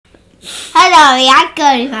we are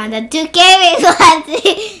going on the 2K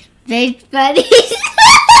Space Buddies.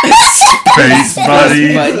 Space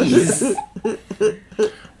Buddies.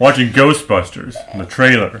 Watching Ghostbusters, the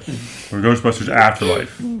trailer for Ghostbusters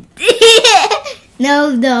Afterlife.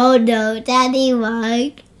 No, Daddy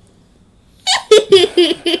Mike.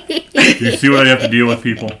 You see what I have to deal with,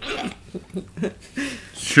 people?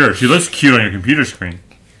 Sure, she looks cute on your computer screen.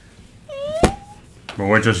 But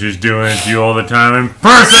wait till she's doing it to you all the time in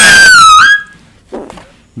person!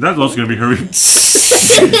 That's also going to be her.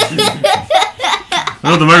 I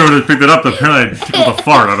know the microphone just picked it up, but apparently I tickled the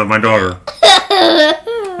fart out of my daughter.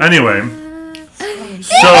 Anyway,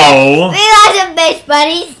 so... We are the Space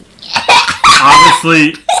Buddies.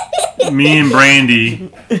 Obviously, me and Brandy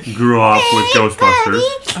grew up with Ghostbusters.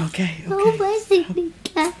 Okay.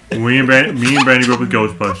 Me and Brandy grew up with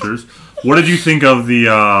Ghostbusters. What did you think of the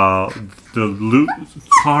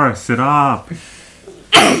Clara, sit up.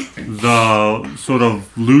 The sort of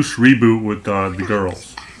loose reboot with the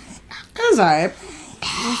girls? It was alright.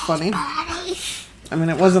 It was funny. I mean,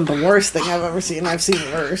 it wasn't the worst thing I've ever seen. I've seen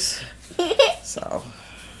worse. So...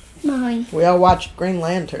 Mine. We all watched Green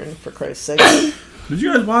Lantern, for Christ's sake. Did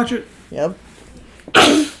you guys watch it? Yep.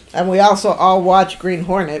 And we also all watched Green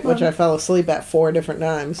Hornet, which I fell asleep at 4 different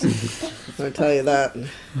times. I'll tell you that.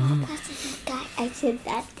 I said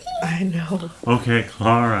that thing. I know. Okay,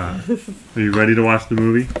 Clara. Are you ready to watch the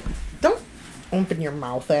movie? Don't open your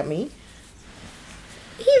mouth at me.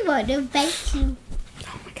 He want to bite you.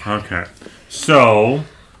 Oh my god. Okay. So,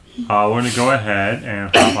 we're going to go ahead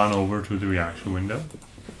and hop on over to the reaction window.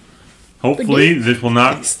 Hopefully, this will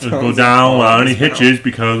not go down without any hitches,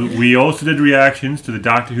 because we also did reactions to the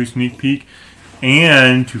Doctor Who sneak peek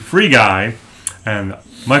and to Free Guy, and the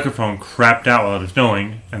microphone crapped out without us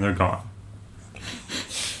knowing, and they're gone.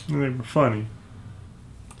 They were funny.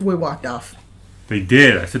 We walked off. They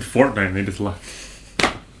did. I said Fortnite, and they just left.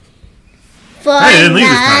 Fortnite. Hey, they didn't leave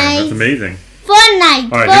this time. That's amazing.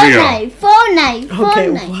 Fortnite. All right, here we go. Fortnite. Okay,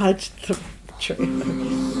 watch the trailer.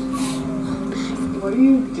 What are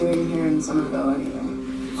you doing here in Somerville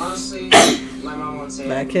anyway? Honestly, my mom won't say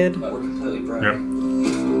that kid. But we're completely broke. Yep. And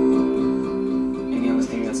the only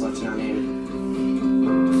thing that's left in our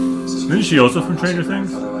name. Isn't she also from Stranger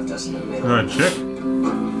Things? Father left us in the Is middle. that a chick?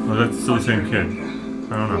 Or that's still the same kid? I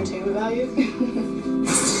don't know. Entertainment value?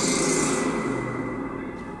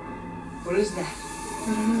 What is that? I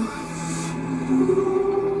don't know.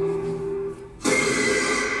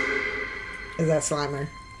 Is that Slimer?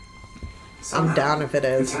 I'm down if it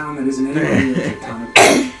A is. town that isn't anywhere near tectonic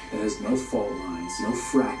plate, that has no fault lines, no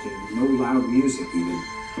fracking, no loud music even,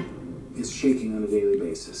 is shaking on a daily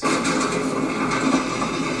basis. Under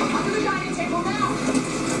the dining table now!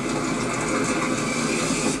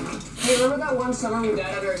 Hey, remember that one summer we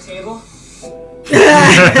died under a table?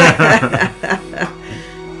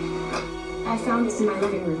 I found this in my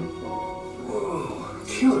living room. Whoa,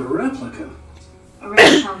 killer replica. A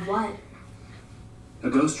replica of what? A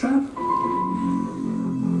ghost trap?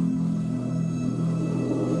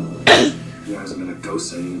 There hasn't been a ghost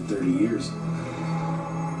sighting in 30 years.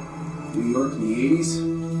 New York in the 80s?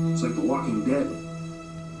 It's like The Walking Dead.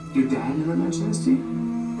 Your dad never mentioned this to you?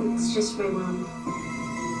 It's just my mom.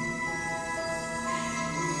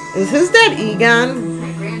 Is his dad Egon?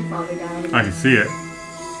 My grandfather died. I can see it.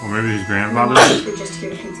 Or maybe his grandfather. We're just here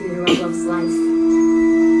to continue the rest of his life.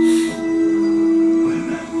 Wait a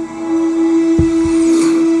minute.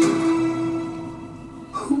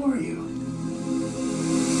 Who are you?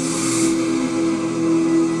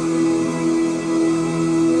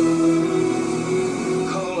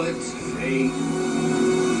 Call it fate.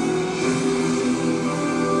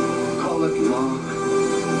 Call it luck.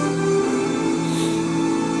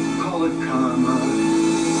 Call it karma.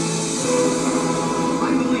 I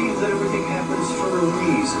believe that everything happens for a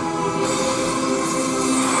reason.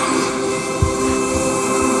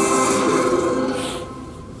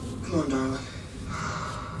 Come on, darling.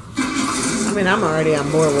 I mean, I'm already on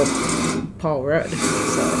board with Paul Rudd. So.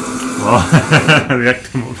 Well, the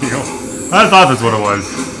Ectomobile. I thought that's what it was.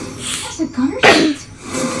 That's a gunner sheet.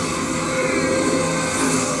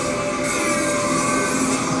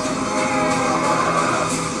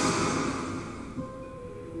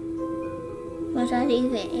 What that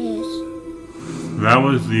even is? That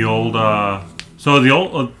was the old, so the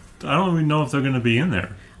old, I don't even know if they're going to be in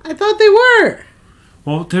there. I thought they were.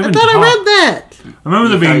 Well, they've I been thought I talk- read that. I remember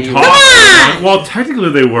them being Come taught. on! Well, technically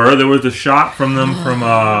they were. There was a shot from them from,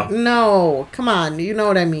 No, come on. You know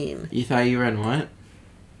what I mean. You thought you read what?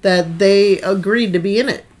 That they agreed to be in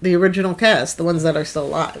it. The original cast, the ones that are still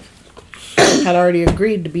alive, had already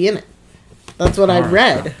agreed to be in it. That's what I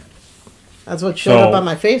read. That's what showed up on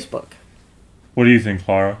my Facebook. What do you think,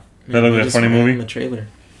 Clara? That looked like a funny movie? The trailer.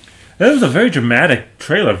 That was a very dramatic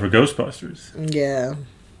trailer for Ghostbusters. Yeah.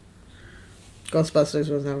 Ghostbusters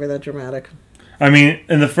was never that dramatic. I mean,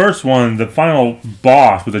 in the first one, the final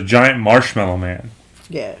boss was a giant marshmallow man.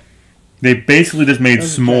 Yeah. They basically just made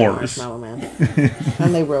s'mores. Marshmallow man.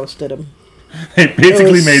 And they roasted him. They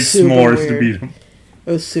basically made s'mores to beat him.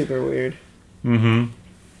 It was super weird. Mm-hmm.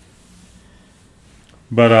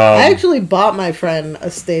 But I actually bought my friend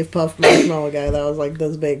a Stay Puft Marshmallow guy that was like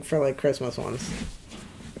this big for like Christmas once.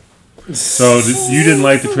 So you didn't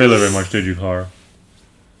like the trailer very much, did you, Clara?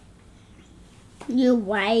 You're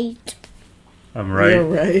right. I'm right. You're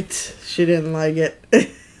right. She didn't like it.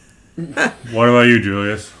 What about you,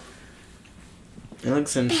 Julius? It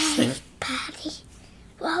looks interesting. Patty.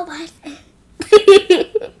 Robot.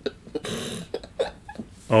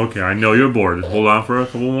 Okay, I know you're bored. Just hold on for a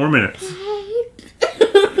couple more minutes.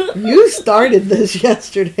 You started this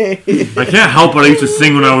yesterday. I can't help it. I used to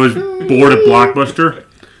sing when I was bored at Blockbuster.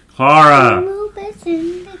 Clara!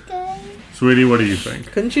 Sweetie, what do you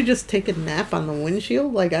think? Couldn't you just take a nap on the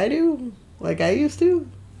windshield like I do? Like I used to?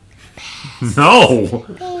 No!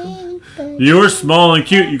 You were small and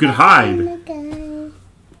cute. You could hide.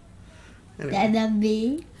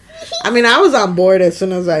 Anyway. I mean, I was on board as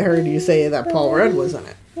soon as I heard you say that Paul Rudd was in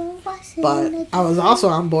it. But I was also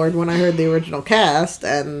on board when I heard the original cast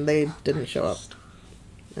and they didn't show up.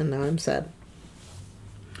 And now I'm sad.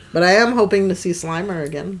 But I am hoping to see Slimer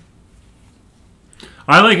again.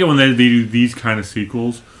 I like it when they do these kind of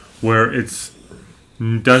sequels where it's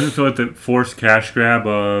doesn't feel like the forced cash grab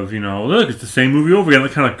of, look, it's the same movie over again,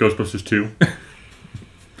 like kind of like Ghostbusters 2.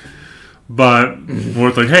 But where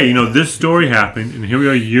it's like, hey, this story happened, and here we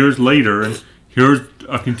are years later, and here's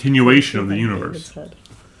a continuation of the universe. Hey,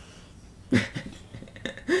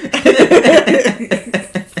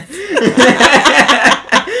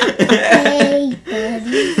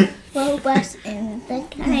 buddy. Robots in the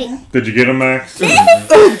kite. Did you get him, Max?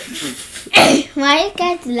 Why are you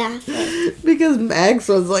guys laughing? Because Max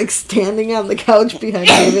was like standing on the couch behind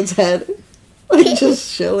David's head. Like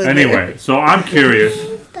just chilling. Anyway, so I'm curious.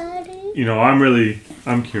 Buddy.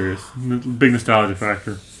 I'm curious. Big nostalgia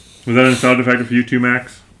factor. Was that a nostalgia factor for you too,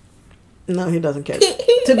 Max? No, he doesn't care.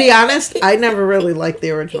 To be honest, I never really liked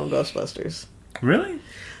the original Ghostbusters. Really?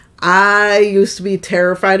 I used to be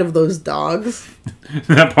terrified of those dogs.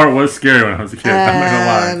 That part was scary when I was a kid. I'm not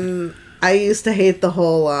gonna lie. I used to hate the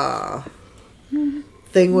whole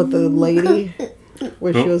thing with the lady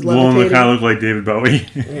where she was the one that levitating. kind of looked like David Bowie.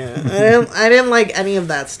 Yeah, I didn't like any of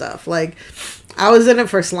that stuff. Like, I was in it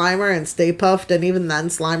for Slimer and Stay Puft, and even then,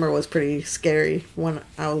 Slimer was pretty scary when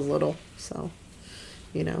I was little. So,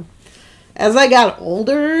 as I got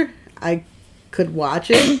older, I could watch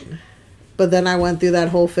it, but then I went through that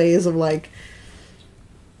whole phase of like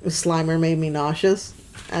Slimer made me nauseous.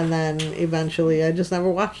 And then eventually I just never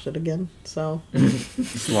watched it again. So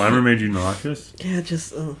Slimer made you nauseous? Yeah,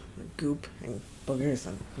 just goop and boogers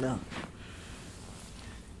and no.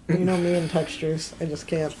 You know me and textures. I just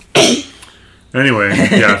can't. Anyway,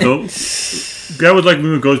 yeah, so that was like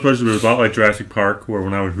me with Ghostbusters. It was a lot like Jurassic Park, where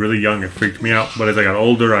when I was really young it freaked me out, but as I got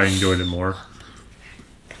older I enjoyed it more.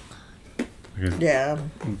 Yeah.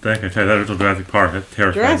 I think I said that was Jurassic Park. That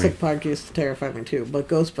terrified Jurassic me. Park used to terrify me too, but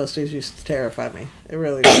Ghostbusters used to terrify me. It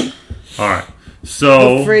really did. Alright.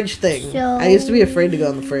 So the fridge thing. I used to be afraid to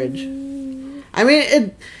go in the fridge. I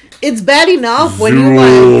mean, it's bad enough when you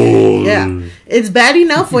like... Yeah. It's bad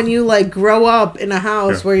enough when you like grow up in a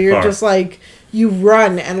house where you're just like... You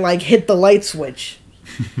run and like hit the light switch.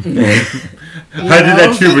 I did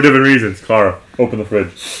that too for different reasons. Clara, open the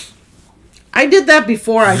fridge. I did that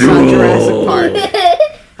before I saw Jurassic Park.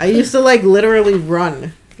 I used to like literally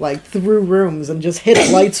run like through rooms and just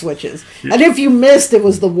hit light switches. And if you missed, it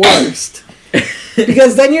was the worst.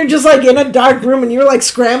 Because then you're just like in a dark room and you're like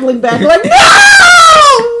scrambling back like, no!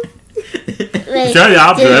 Wait, Try the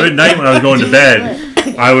opposite. Every night when I was going to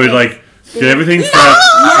bed, I would like get everything prepped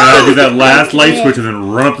and I'd do that last light switch and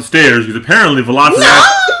then run up the stairs because apparently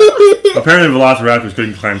Velociraptors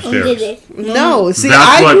couldn't climb stairs. No, see,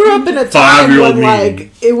 That's I grew up in a time when, me.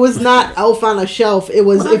 like, it was not Elf on a Shelf. It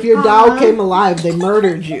was if your doll came alive, they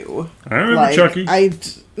murdered you. I remember like, Chucky.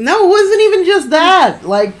 No, it wasn't even just that.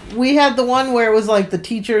 Like, we had the one where it was, like, the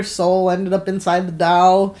teacher's soul ended up inside the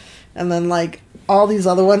doll. And then, like, all these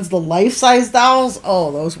other ones, the life-size dolls,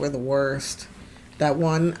 oh, those were the worst. That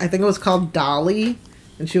one, I think it was called Dolly.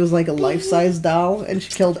 And she was like a life-size doll, and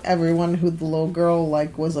she killed everyone who the little girl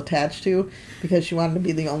like was attached to because she wanted to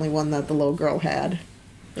be the only one that the little girl had.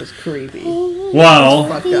 It was creepy. Well,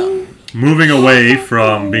 Fucked up. moving away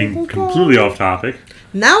from being completely off topic.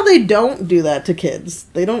 Now they don't do that to kids.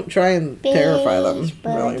 They don't try and terrify them.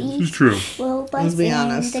 Really. This is true. Let's be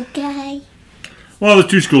honest. Well,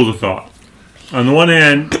 there's two schools of thought. On the one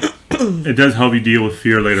hand, it does help you deal with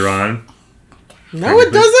fear later on. No,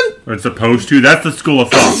 it doesn't. Or it's supposed to. That's the school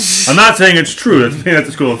of thought. I'm not saying it's true. That's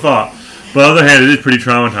the school of thought. But on the other hand, it is pretty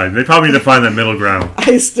traumatizing. They probably need to find that middle ground.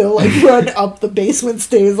 I still run up the basement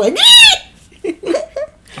stairs like.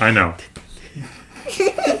 I know.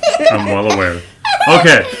 I'm well aware.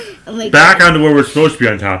 Okay, back onto where we're supposed to be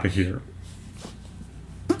on topic here.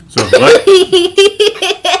 So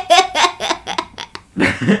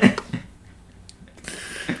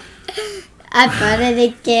I bought it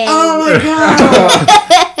again. Oh my god!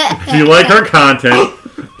 if you like our content,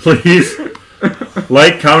 please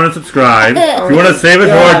like, comment, and subscribe. If you want to save it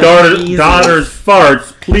for our daughter's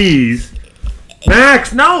farts, please.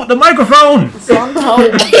 Max, no, the microphone!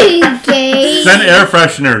 Okay. Send air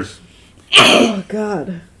fresheners. Oh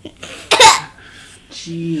god.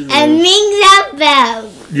 Jesus. And ring that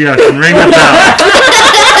bell. Yes, and ring the bell.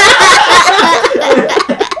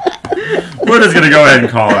 We're just going to go ahead and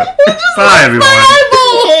call it. Bye, everyone.